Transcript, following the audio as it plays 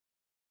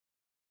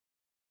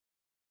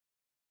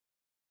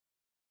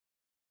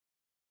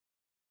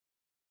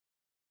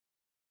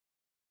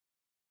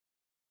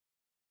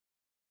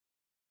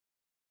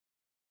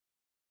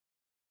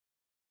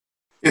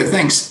Yeah,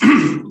 thanks.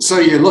 So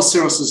yeah, Los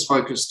Cerros is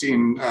focused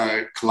in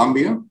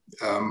Colombia.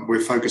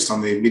 We're focused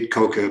on the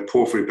Mid-Colca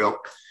Porphyry Belt.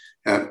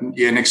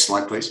 Yeah, next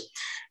slide, please.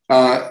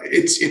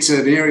 It's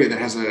an area that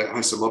has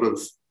a lot of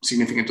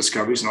significant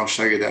discoveries, and I'll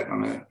show you that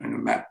on a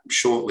map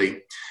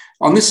shortly.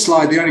 On this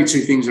slide, the only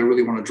two things I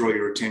really want to draw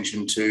your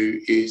attention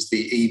to is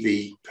the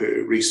EV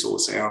per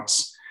resource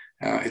ounce.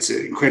 It's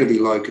incredibly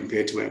low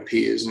compared to our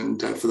peers,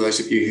 and for those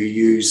of you who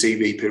use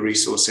EV per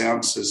resource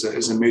ounce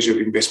as a measure of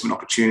investment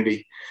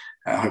opportunity,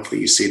 hopefully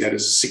you see that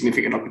as a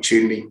significant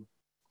opportunity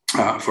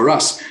for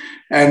us.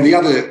 And the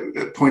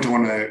other point I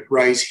want to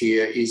raise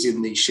here is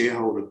in the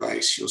shareholder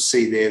base. You'll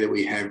see there that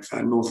we have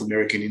North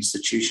American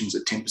institutions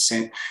at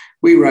 10%.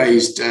 We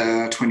raised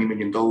 $20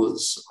 million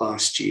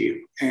last year,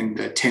 and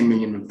 $10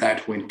 million of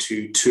that went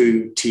to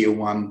two tier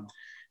one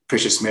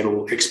precious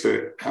metal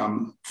expert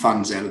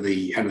funds out of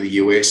the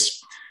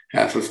US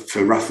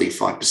for roughly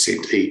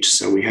 5% each.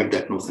 So we have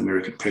that North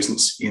American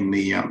presence in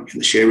the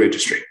share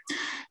registry.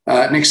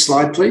 Next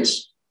slide,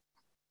 please.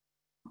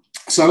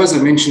 So as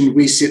I mentioned,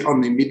 we sit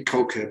on the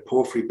Mid-Colca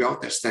Porphyry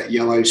Belt. That's that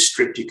yellow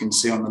strip you can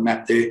see on the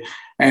map there,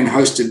 and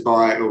hosted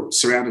by or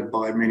surrounded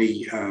by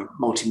many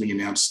multi-million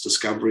ounce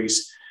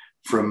discoveries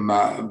from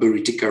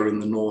Buritica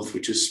in the north,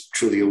 which is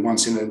truly a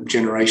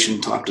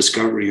once-in-a-generation type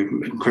discovery,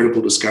 an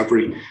incredible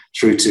discovery,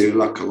 through to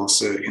La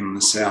Colosa in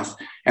the south.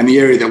 And the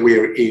area that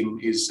we're in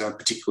is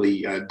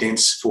particularly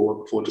dense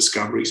for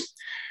discoveries.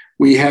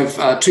 We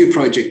have two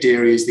project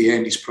areas, the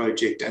Andes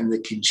project and the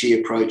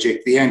Quinchilla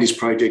project. The Andes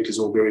project is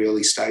all very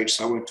early stage,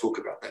 so I won't talk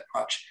about that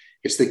much.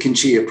 It's the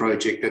Quinchilla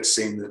project that's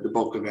seen the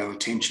bulk of our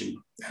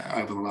attention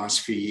over the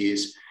last few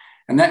years.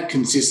 And that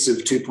consists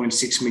of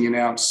 2.6 million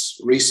ounce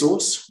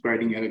resource,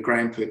 grading at a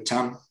gram per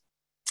tonne.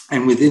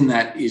 And within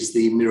that is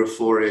the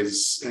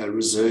Miraflores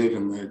reserve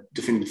and the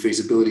definitive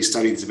feasibility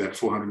study. There's about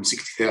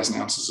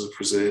 460,000 ounces of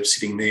reserve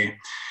sitting there.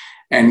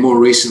 And more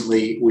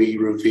recently, we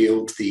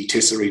revealed the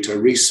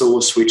Tesorito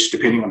resource, which,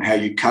 depending on how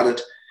you cut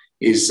it,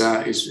 is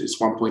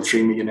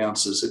 1.3 million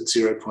ounces at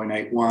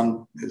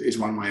 0.81 is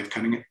one way of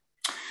cutting it.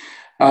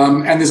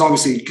 And there's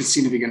obviously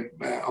significant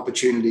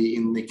opportunity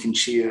in the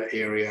Quinchilla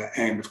area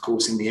and, of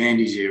course, in the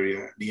Andes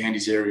area. The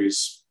Andes area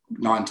is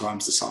 9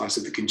 times the size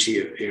of the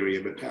Quinchilla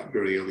area, but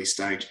very early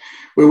stage.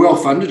 We're well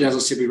funded. As I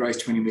said, we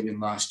raised 20 million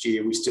last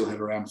year. We still have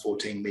around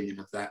 14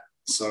 million of that.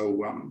 So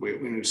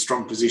we're in a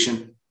strong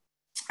position.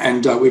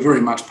 And we're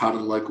very much part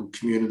of the local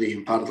community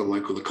and part of the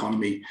local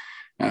economy.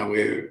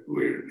 We're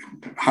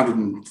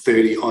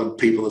 130 odd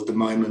people at the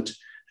moment.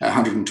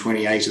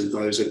 128 of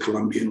those are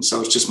Colombian.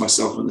 So it's just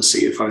myself and the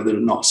CFO that are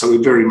not. So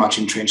we're very much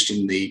entrenched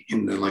in the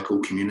local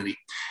community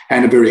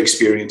and a very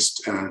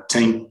experienced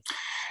team.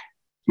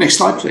 Next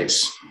slide,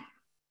 please.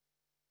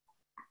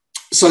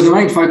 So the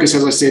main focus,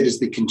 as I said, is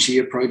the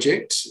Quinchilla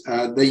project.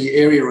 The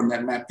area on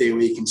that map there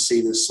where you can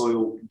see the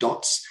soil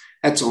dots,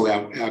 that's all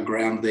our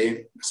ground there.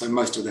 So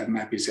most of that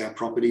map is our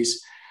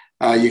properties.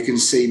 You can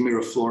see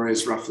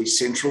Miraflores roughly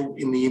central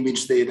in the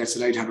image there. That's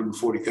an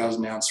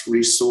 840,000 ounce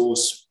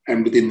resource.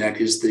 And within that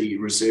is the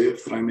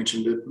reserve that I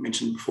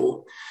mentioned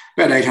before.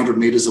 About 800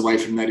 metres away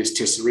from that is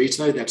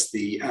Tesorito. That's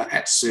the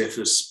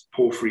at-surface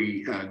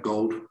porphyry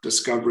gold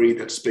discovery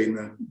that's been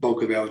the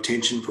bulk of our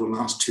attention for the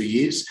last 2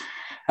 years.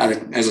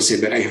 As I said,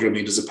 about 800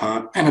 metres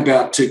apart, and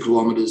about 2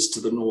 kilometres to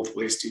the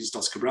northwest is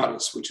Dos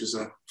Quebradas, which is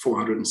a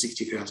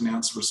 460,000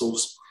 ounce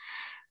resource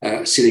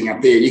sitting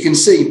up there. You can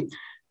see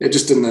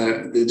just in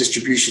the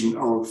distribution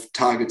of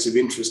targets of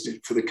interest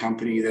for the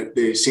company that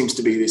there seems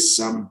to be this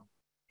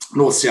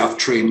north-south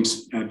trend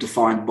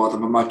defined by the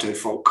Mamoto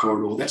Fault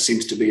Corridor. That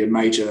seems to be a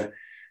major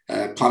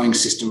plumbing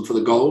system for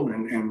the gold,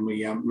 and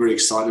we are very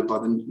excited by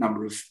the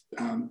number of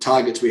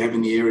targets we have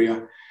in the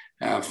area.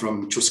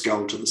 From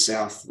Chuscal to the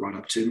south, right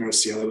up to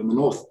Maricielo in the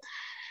north.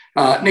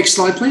 Next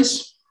slide,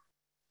 please.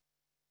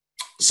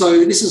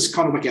 So this is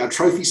kind of like our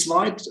trophy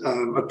slide.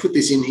 I put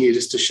this in here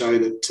just to show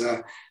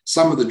that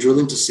some of the drill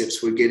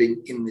intercepts we're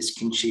getting in this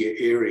Quinchilla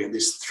area,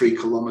 this 3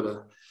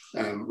 kilometre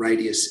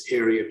radius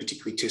area,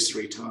 particularly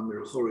Tesorito and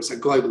Miraflores, are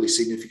globally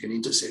significant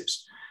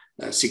intercepts,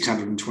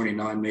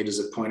 629 metres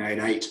at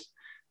 0.88,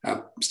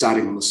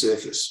 starting on the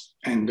surface.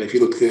 And if you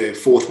look the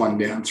fourth one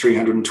down,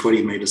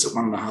 320 metres at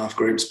 1.5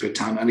 grams per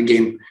tonne. And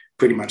again,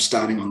 pretty much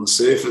starting on the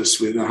surface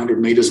with 100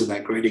 metres of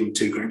that grading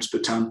 2 grams per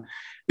tonne.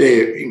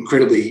 They're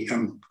incredibly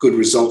good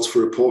results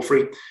for a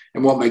porphyry.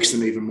 And what makes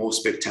them even more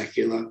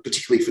spectacular,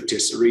 particularly for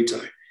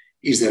Tesorito,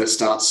 is that it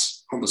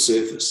starts on the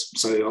surface.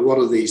 So a lot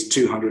of these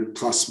 200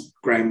 plus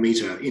gram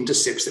metre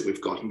intercepts that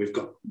we've got, and we've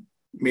got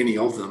many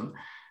of them,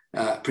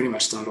 pretty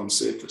much start on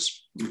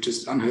surface, which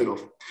is unheard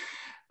of.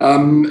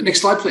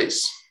 Next slide,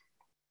 please.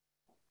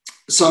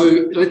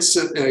 So let's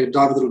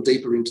dive a little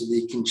deeper into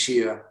the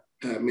Quinchilla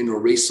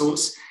mineral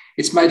resource.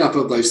 It's made up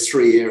of those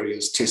 3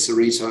 areas,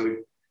 Tesorito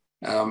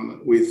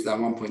with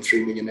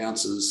 1.3 million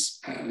ounces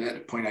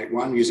at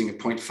 0.81 using a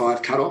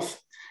 0.5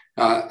 cutoff.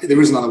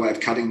 There is another way of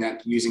cutting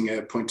that using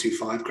a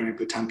 0.25 gram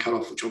per tonne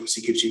cutoff, which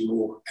obviously gives you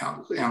more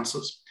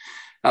ounces.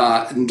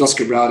 And Dos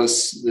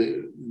Quebradas,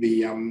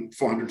 the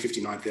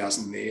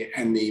 459,000 there,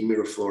 and the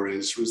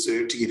Miraflores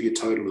reserve to give you a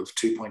total of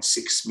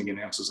 2.6 million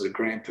ounces at a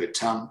gram per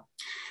tonne.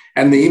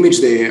 And the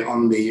image there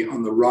on the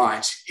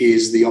right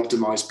is the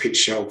optimised pit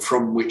shell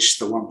from which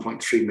the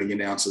 1.3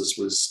 million ounces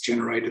was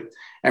generated.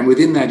 And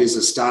within that is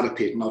a starter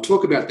pit. And I'll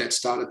talk about that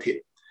starter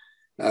pit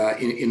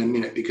in a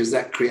minute, because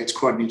that creates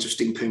quite an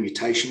interesting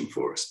permutation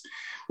for us.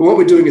 But what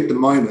we're doing at the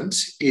moment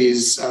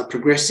is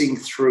progressing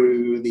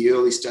through the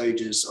early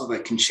stages of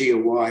a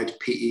Chinchilla-wide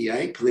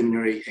PEA,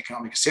 preliminary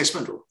economic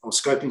assessment or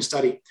scoping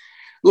study,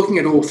 looking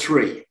at all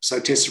three, so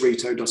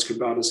Tesorito, Dos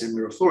Quebradas and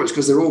Miraflores,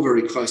 because they're all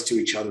very close to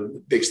each other.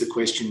 It begs the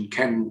question,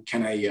 can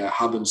a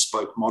hub and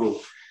spoke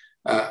model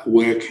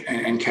work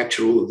and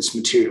capture all of this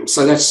material?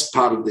 So that's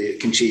part of the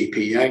Chinchilla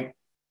PEA.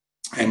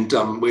 And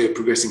we're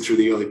progressing through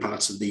the early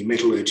parts of the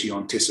metallurgy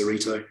on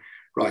Tesorito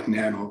right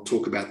now, and I'll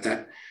talk about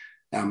that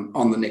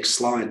on the next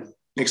slide.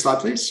 Next slide,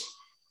 please.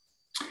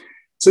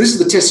 So this is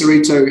the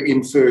Tesorito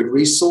inferred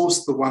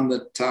resource, the one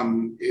that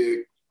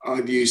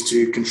I've used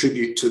to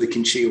contribute to the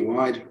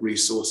Chinchilla-wide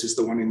resource is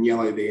the one in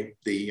yellow there,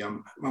 the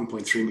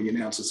 1.3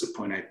 million ounces at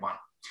 0.81.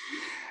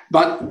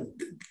 But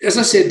as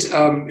I said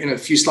in a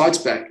few slides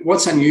back,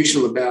 what's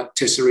unusual about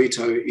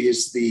Tesorito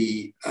is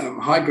the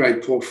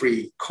high-grade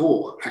porphyry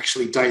core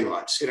actually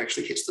daylights. It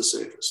actually hits the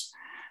surface,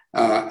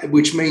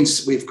 which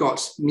means we've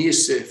got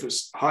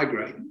near-surface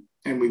high-grade,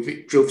 and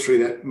we've drilled through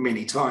that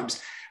many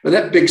times. But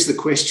that begs the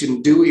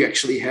question, do we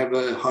actually have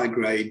a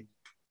high-grade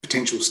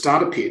potential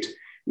starter pit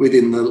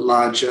within the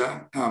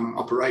larger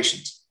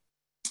operations?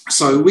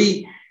 So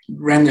we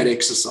ran that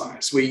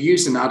exercise. We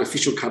used an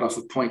artificial cutoff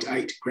of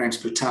 0.8 grams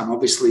per tonne.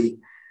 Obviously,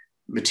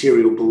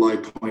 material below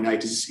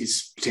 0.8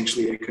 is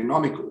potentially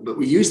economical, but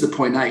we used the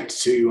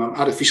 0.8 to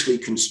artificially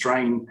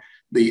constrain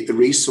the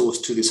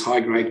resource to this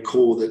high-grade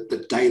core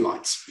that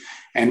daylights.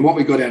 And what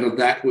we got out of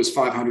that was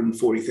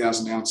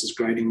 540,000 ounces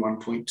grading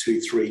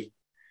 1.23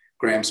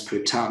 grams per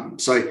tonne.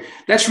 So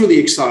that's really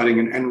exciting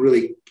and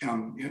really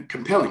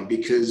compelling,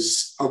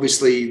 because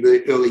obviously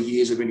the early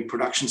years of any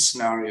production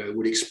scenario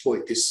would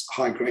exploit this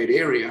high-grade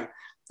area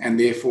and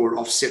therefore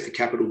offset the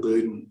capital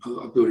burden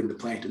of building the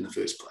plant in the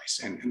first place,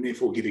 and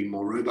therefore giving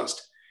more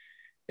robust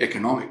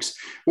economics.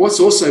 What's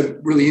also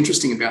really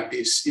interesting about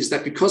this is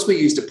that because we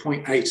used a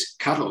 0.8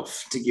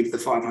 cutoff to give the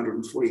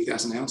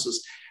 540,000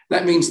 ounces,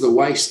 that means the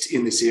waste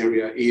in this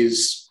area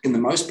is, in the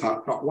most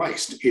part, not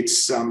waste.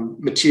 It's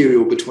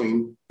material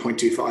between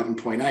 0.25 and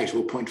 0.8,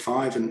 or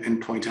 0.5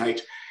 and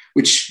 0.8,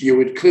 which you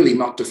would clearly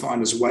not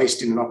define as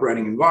waste in an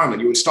operating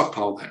environment. You would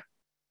stockpile that.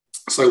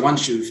 So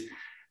once you've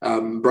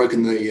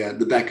broken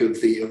the back of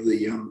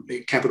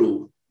the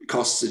capital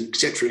costs,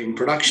 etc., in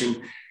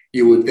production,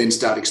 you would then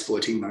start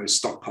exploiting those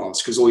stockpiles,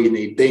 because all you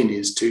need then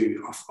is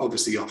to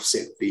obviously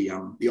offset the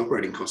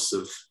operating costs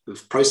of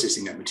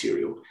processing that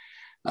material.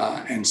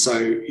 And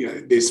so,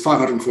 there's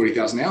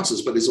 540,000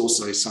 ounces, but there's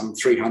also some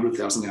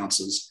 300,000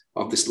 ounces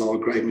of this lower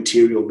grade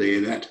material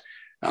there that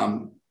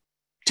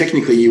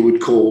technically you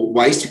would call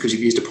waste because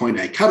you've used a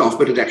 0.8 cutoff,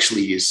 but it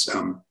actually is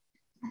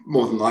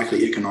more than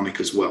likely economic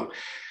as well.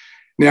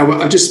 Now,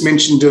 I just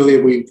mentioned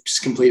earlier, we've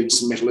just completed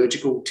some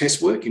metallurgical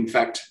test work. In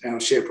fact,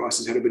 our share price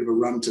has had a bit of a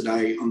run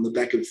today on the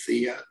back of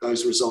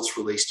those results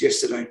released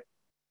yesterday.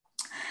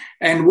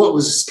 And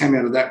what came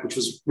out of that, which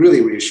was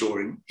really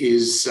reassuring,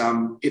 is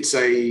it's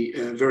a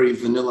very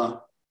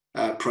vanilla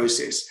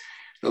process.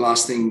 The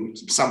last thing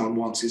someone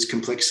wants is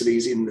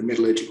complexities in the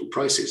metallurgical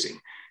processing.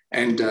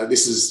 And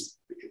this is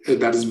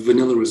about as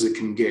vanilla as it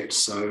can get.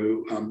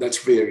 So that's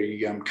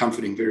very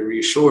comforting, very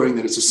reassuring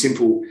that it's a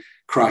simple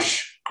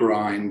crush,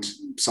 grind,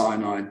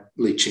 cyanide,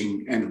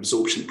 leaching and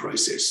absorption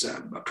process,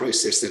 a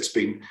process that's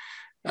been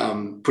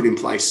put in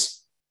place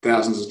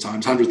thousands of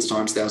times, hundreds of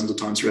times, thousands of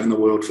times around the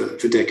world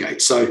for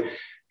decades. So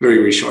very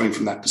reassuring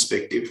from that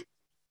perspective.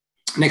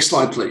 Next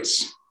slide,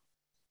 please.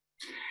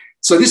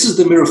 So this is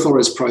the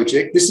Miraflores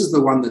project. This is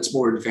the one that's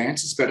more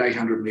advanced. It's about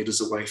 800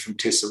 metres away from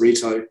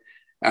Tesorito.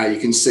 You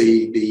can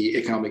see the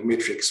economic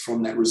metrics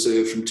from that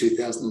reserve from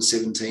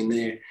 2017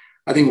 there.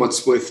 I think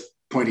what's worth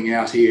pointing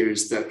out here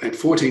is that at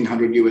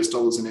 $1,400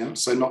 US an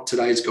ounce, so not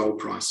today's gold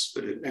price,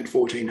 but at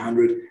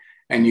 1,400,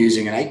 and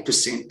using an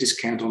 8%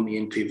 discount on the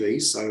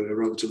NPV, so a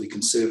relatively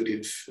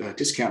conservative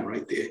discount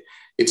rate there,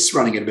 it's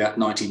running at about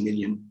 90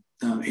 million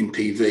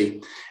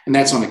NPV. And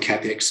that's on a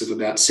capex of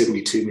about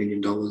 $72 million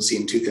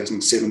in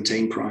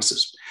 2017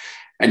 prices.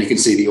 And you can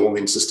see the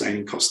all-in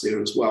sustaining cost there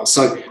as well.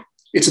 So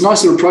it's a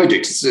nice little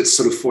project. It's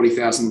sort of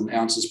 40,000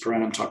 ounces per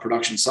annum type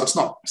production. So it's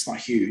not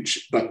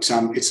huge, but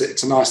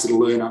it's a nice little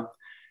learner.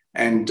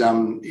 And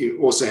you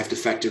also have to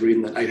factor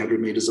in that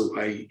 800 metres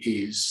away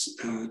is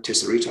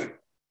Tesorito.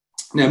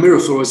 Now,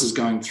 Miraflores is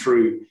going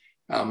through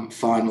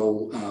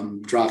final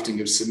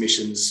drafting of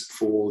submissions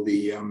for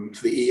the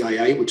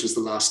EIA, which is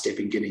the last step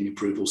in getting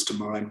approvals to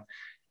mine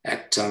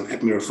at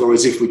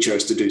Miraflores, if we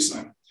chose to do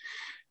so.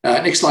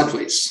 Next slide,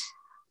 please.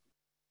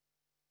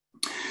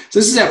 So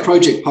this is our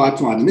project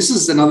pipeline, and this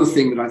is another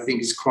thing that I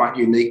think is quite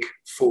unique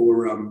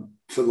for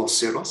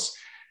Los Cerros.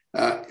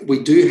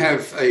 We do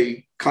have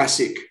a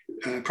classic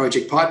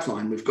project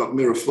pipeline. We've got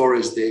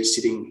Miraflores there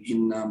sitting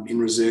in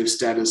reserve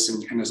status,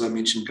 and as I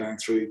mentioned, going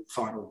through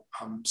final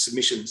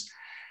submissions.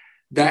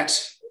 That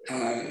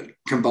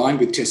combined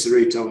with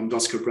Tesorito and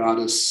Dos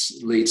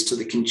Quebradas leads to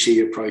the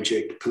Quinchilla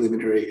project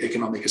preliminary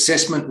economic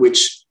assessment,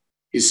 which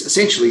is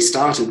essentially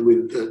started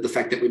with the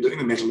fact that we're doing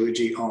the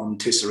metallurgy on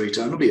Tesorito,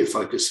 and it'll be a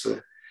focus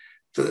for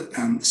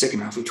the second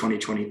half of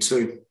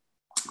 2022.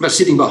 But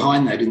sitting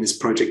behind that in this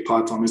project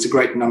pipeline is a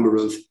great number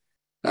of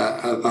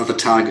other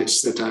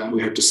targets that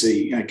we hope to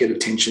see get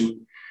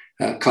attention.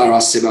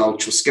 Claras, Cebal,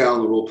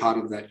 Chuscal are all part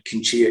of that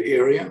Quinchilla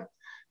area.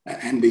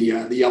 And the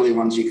yellow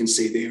ones you can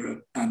see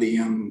there are the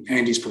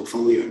Andes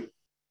portfolio.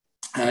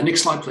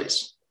 Next slide,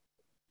 please.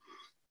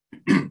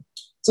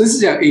 So this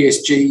is our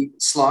ESG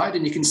slide,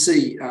 and you can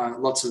see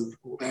lots of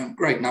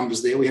great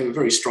numbers there. We have a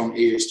very strong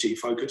ESG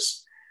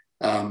focus.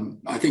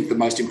 I think the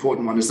most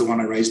important one is the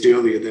one I raised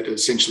earlier, that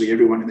essentially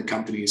everyone in the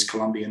company is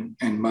Colombian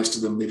and most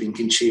of them live in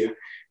Quinchilla,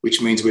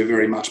 which means we're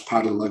very much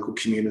part of the local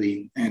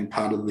community and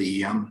part of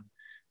the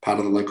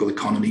local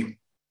economy.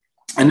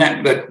 And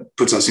that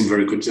puts us in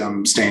very good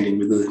standing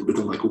with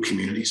the local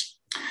communities.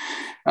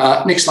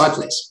 Next slide,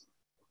 please.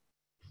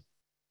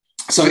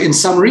 So in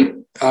summary,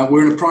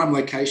 we're in a prime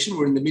location.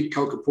 We're in the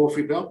Mid-Colca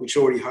Porphyry Belt, which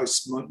already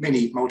hosts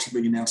many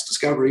multi-million ounce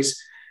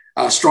discoveries.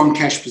 Strong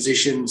cash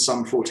position,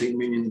 some 14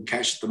 million in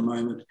cash at the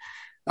moment.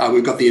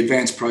 We've got the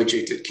advanced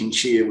project at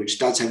Quinchilla, which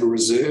does have a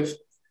reserve,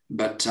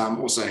 but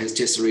also has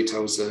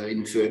Tesorito as an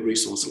inferred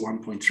resource at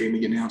 1.3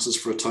 million ounces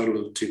for a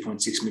total of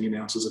 2.6 million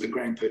ounces at a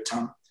gram per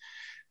tonne.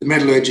 The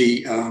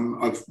metallurgy,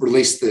 I've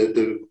released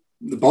the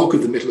bulk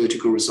of the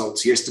metallurgical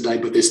results yesterday,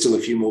 but there's still a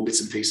few more bits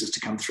and pieces to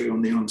come through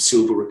on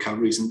silver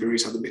recoveries and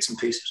various other bits and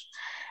pieces.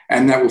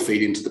 And that will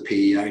feed into the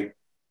PEA.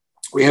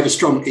 We have a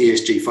strong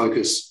ESG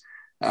focus,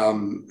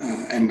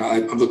 and I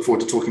look forward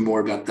to talking more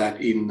about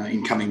that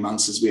in coming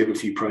months, as we have a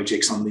few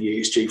projects on the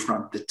ESG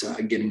front that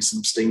are getting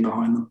some steam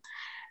behind them,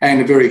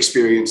 and a very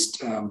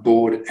experienced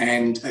board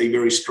and a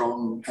very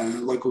strong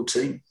local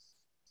team.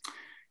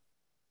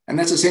 And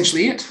that's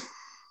essentially it.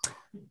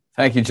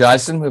 Thank you,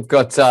 Jason. We've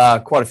got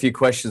quite a few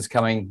questions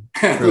coming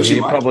through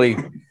here,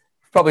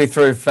 probably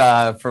through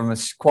from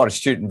quite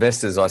astute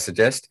investors, I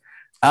suggest.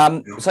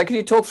 So can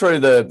you talk through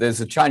there's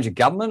a change of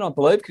government, I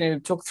believe. Can you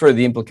talk through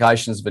the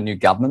implications of a new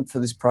government for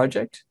this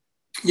project?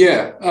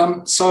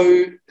 Yeah.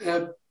 So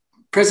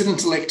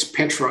President-elect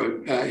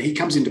Petro, he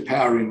comes into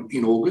power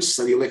in August.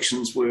 So the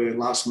elections were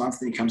last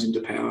month, and he comes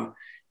into power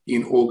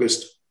in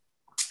August.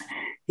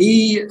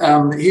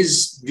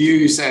 His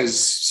views, as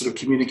sort of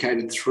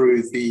communicated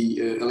through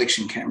the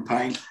election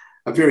campaign,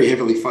 are very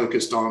heavily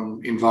focused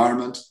on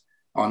environment,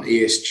 on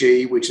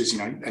ESG, which is,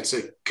 that's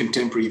a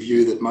contemporary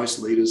view that most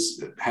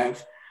leaders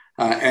have,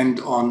 and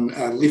on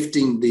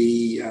lifting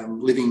the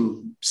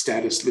living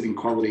status, living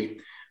quality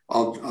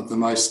of the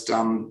most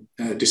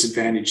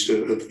disadvantaged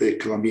of the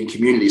Colombian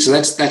community. So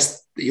that's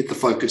the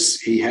focus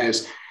he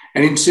has.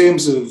 And in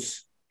terms of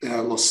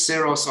Los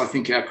Cerros, I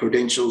think our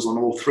credentials on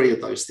all three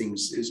of those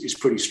things is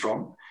pretty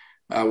strong.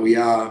 We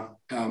are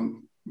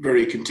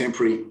very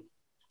contemporary,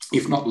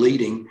 if not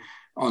leading,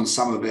 on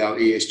some of our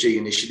ESG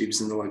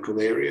initiatives in the local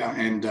area.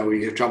 And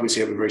we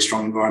obviously have a very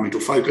strong environmental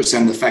focus,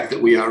 and the fact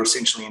that we are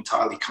essentially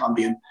entirely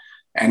Colombian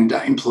and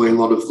employ a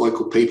lot of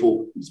local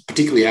people,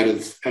 particularly out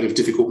of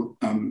difficult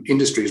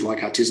industries like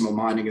artisanal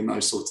mining and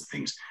those sorts of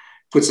things,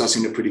 puts us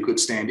in a pretty good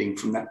standing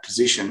from that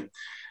position.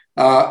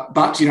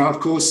 But of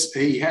course,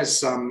 he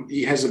has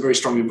a very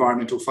strong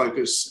environmental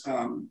focus.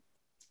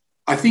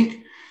 I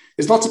think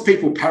there's lots of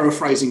people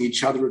paraphrasing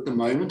each other at the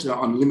moment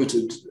on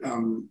limited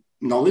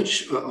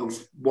knowledge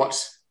of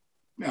what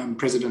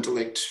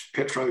President-elect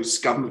Petro's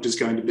government is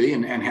going to be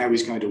and how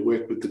he's going to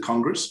work with the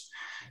Congress.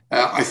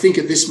 I think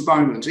at this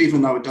moment,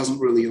 even though it doesn't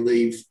really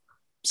leave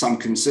some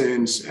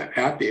concerns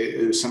out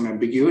there, some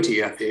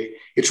ambiguity out there,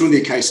 it's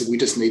really a case of we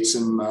just need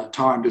some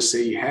time to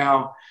see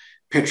how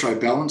Petro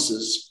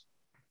balances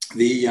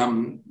the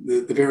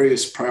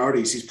various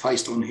priorities he's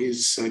placed on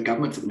his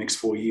government for the next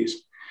 4 years.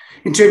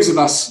 In terms of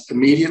us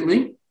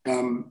immediately,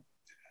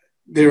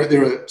 there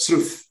are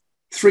sort of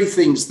three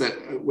things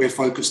that we're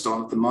focused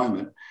on at the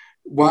moment.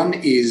 One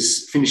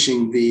is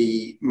finishing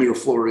the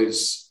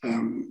Miraflores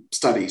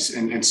studies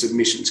and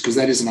submissions, because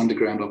that is an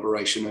underground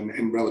operation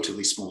and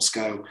relatively small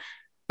scale,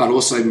 but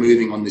also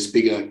moving on this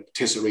bigger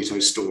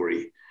Tesorito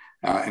story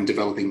and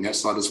developing that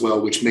side as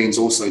well, which means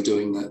also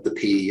doing the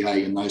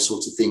PEA and those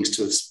sorts of things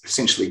to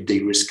essentially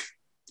de-risk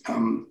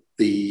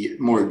the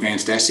more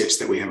advanced assets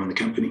that we have in the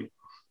company.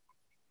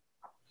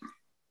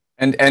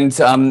 And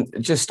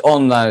just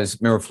on those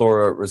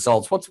Miraflores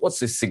results, what's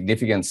the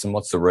significance and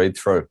what's the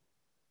read-through?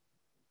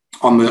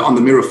 On the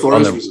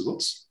Miraflores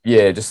results?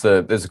 Yeah,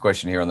 there's a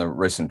question here on the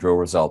recent drill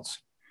results.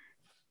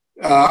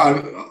 Okay,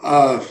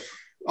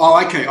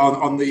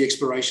 on the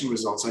exploration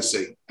results, I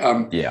see.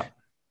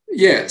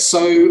 Yeah,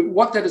 so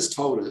what that has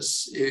told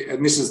us,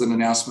 and this is an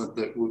announcement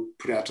that we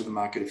put out to the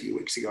market a few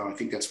weeks ago, I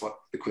think that's what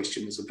the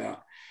question is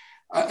about.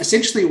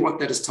 Essentially, what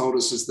that has told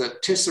us is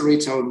that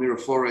Tesorito and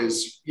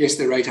Miraflores, yes,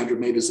 they're 800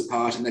 metres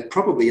apart, and they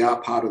probably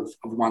are part of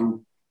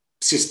one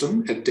system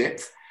at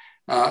depth.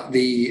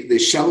 The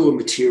shallower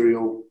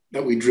material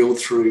that we drilled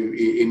through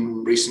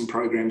in recent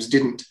programs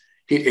didn't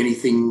hit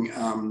anything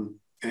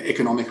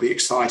economically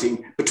exciting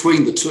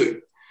between the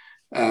two.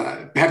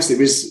 Perhaps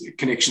there is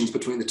connections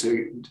between the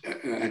two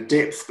at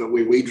depth, but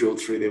where we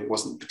drilled through, there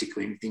wasn't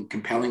particularly anything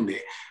compelling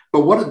there.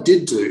 But what it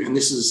did do, and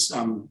this is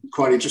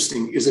quite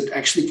interesting, is it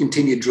actually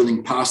continued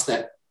drilling past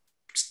that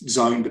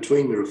zone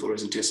between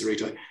Miraflores and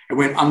Tesorito and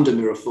went under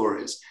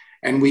Miraflores.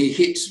 And we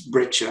hit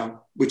breccia,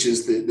 which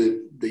is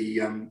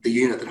the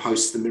unit that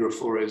hosts the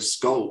Miraflores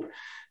gold.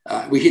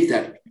 We hit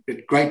that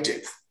at great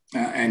depth,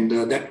 and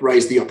that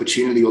raised the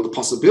opportunity or the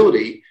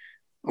possibility,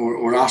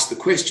 or asked the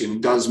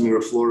question, does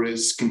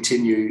Miraflores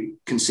continue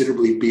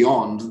considerably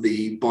beyond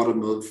the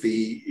bottom of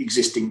the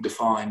existing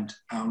defined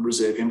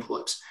reserve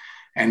envelopes?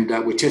 And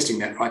we're testing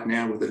that right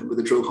now with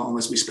a drill hole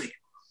as we speak.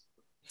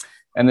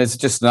 And there's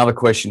just another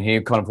question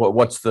here, kind of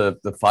what's the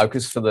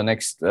focus for the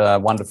next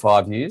 1 to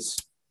 5 years?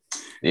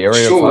 The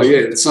area sure, of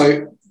focus? Yeah.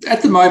 So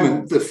at the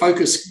moment, the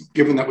focus,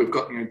 given that we've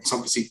got, it's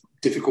obviously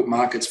difficult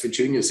markets for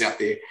juniors out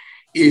there,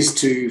 is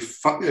to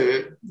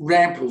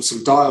ramp or sort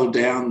of dial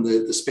down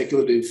the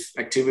speculative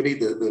activity,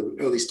 the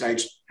early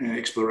stage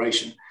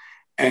exploration,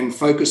 and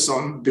focus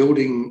on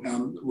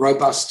building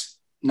robust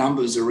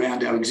numbers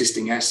around our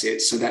existing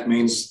assets. So that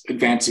means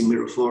advancing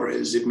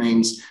Miraflores. It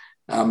means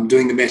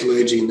doing the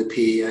metallurgy and the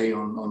PEA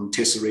on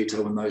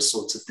Tesorito and those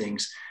sorts of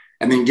things,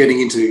 and then getting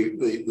into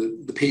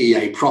the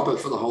PEA proper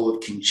for the whole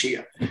of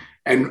Quinchilla.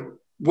 And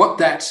what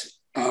that,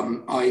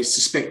 I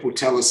suspect, will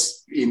tell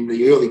us in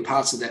the early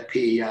parts of that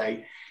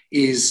PEA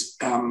is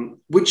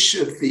which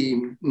of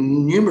the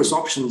numerous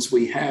options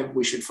we have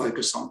we should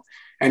focus on.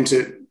 And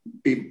to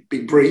be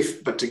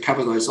brief, but to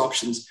cover those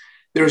options,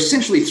 there are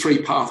essentially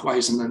 3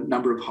 pathways and a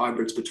number of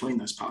hybrids between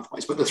those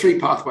pathways. But the 3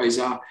 pathways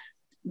are,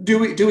 do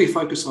we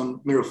focus on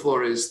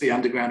Miraflores, the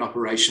underground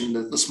operation,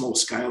 the small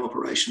scale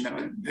operation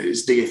that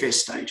is DFS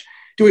stage?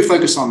 Do we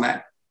focus on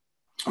that?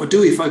 Or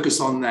do we focus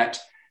on that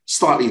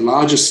slightly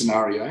larger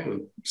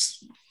scenario,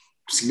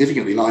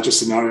 significantly larger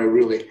scenario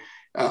really,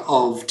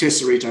 of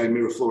Tesorito and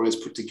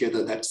Miraflores put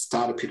together, that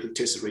starter pit of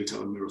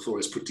Tesorito and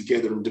Miraflores put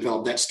together and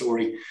develop that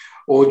story?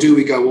 Or do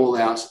we go all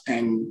out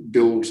and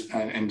build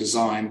and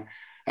design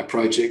a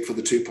project for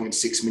the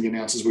 2.6 million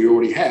ounces we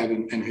already have,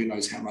 and who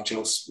knows how much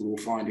else we will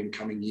find in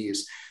coming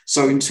years?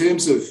 So in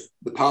terms of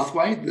the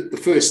pathway, the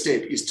first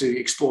step is to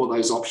explore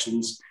those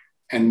options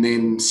and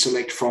then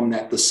select from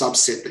that the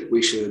subset that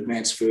we should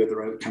advance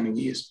further over coming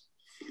years.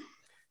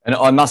 And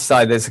I must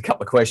say, there's a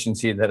couple of questions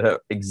here that are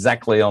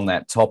exactly on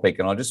that topic,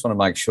 and I just want to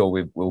make sure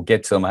we'll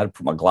get to them. I had to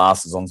put my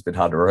glasses on; it's a bit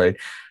hard to read.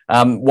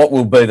 What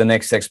will be the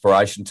next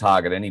exploration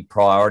target? Any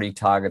priority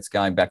targets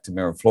going back to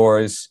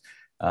Miraflores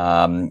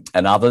and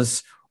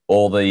others,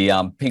 or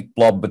the pink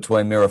blob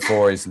between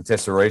Miraflores and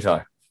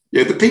Tesorito?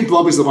 Yeah, the pink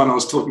blob is the one I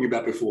was talking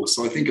about before,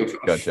 so I think I've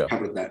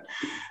covered that.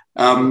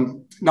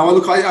 No,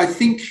 look, I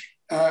think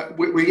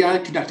we are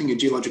conducting a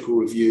geological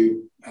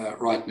review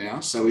right now.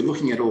 So we're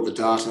looking at all the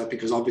data,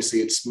 because obviously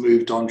it's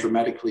moved on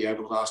dramatically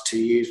over the last 2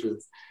 years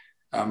with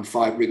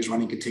 5 rigs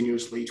running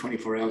continuously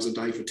 24 hours a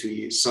day for 2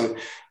 years. So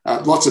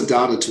lots of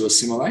data to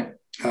assimilate.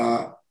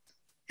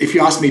 If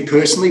you ask me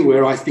personally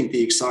where I think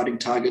the exciting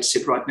targets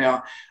sit right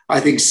now,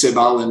 I think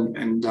Sebal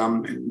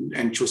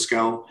and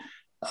Chuscal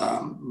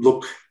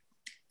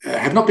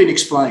have not been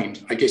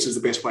explained, I guess is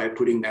the best way of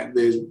putting that.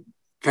 There's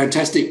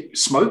fantastic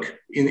smoke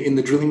in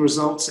the drilling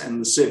results, and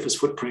the surface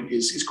footprint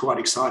is quite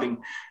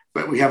exciting,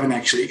 but we haven't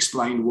actually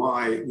explained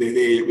why they're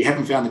there. We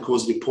haven't found the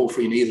causative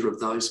porphyry in either of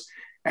those,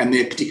 and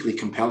they're particularly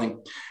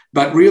compelling.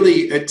 But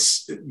really,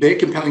 they're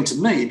compelling to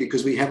me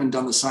because we haven't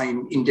done the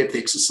same in-depth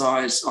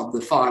exercise of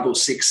the 5 or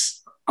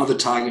 6 other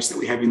targets that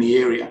we have in the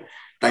area.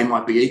 They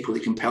might be equally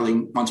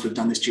compelling once we've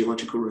done this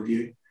geological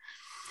review.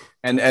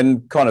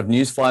 And kind of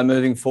news flow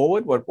moving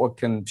forward, what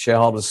can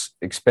shareholders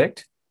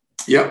expect?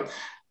 Yeah.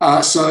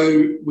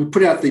 So we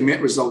put out the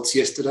MET results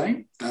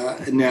yesterday.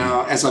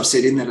 Now, as I've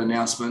said in that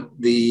announcement,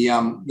 the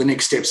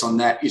next steps on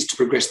that is to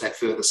progress that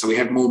further. So we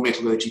have more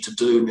metallurgy to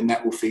do, and then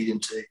that will feed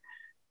into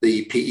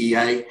the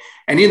PEA.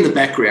 And in the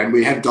background,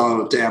 we have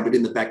dialed it down, but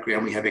in the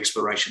background, we have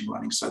exploration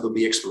running. So there'll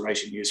be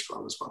exploration news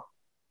flow as well.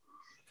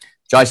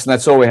 Jason,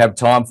 that's all we have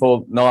time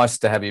for. Nice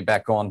to have you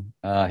back on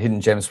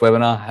Hidden Gems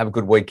webinar. Have a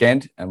good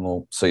weekend, and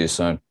we'll see you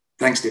soon.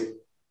 Thanks, Deb.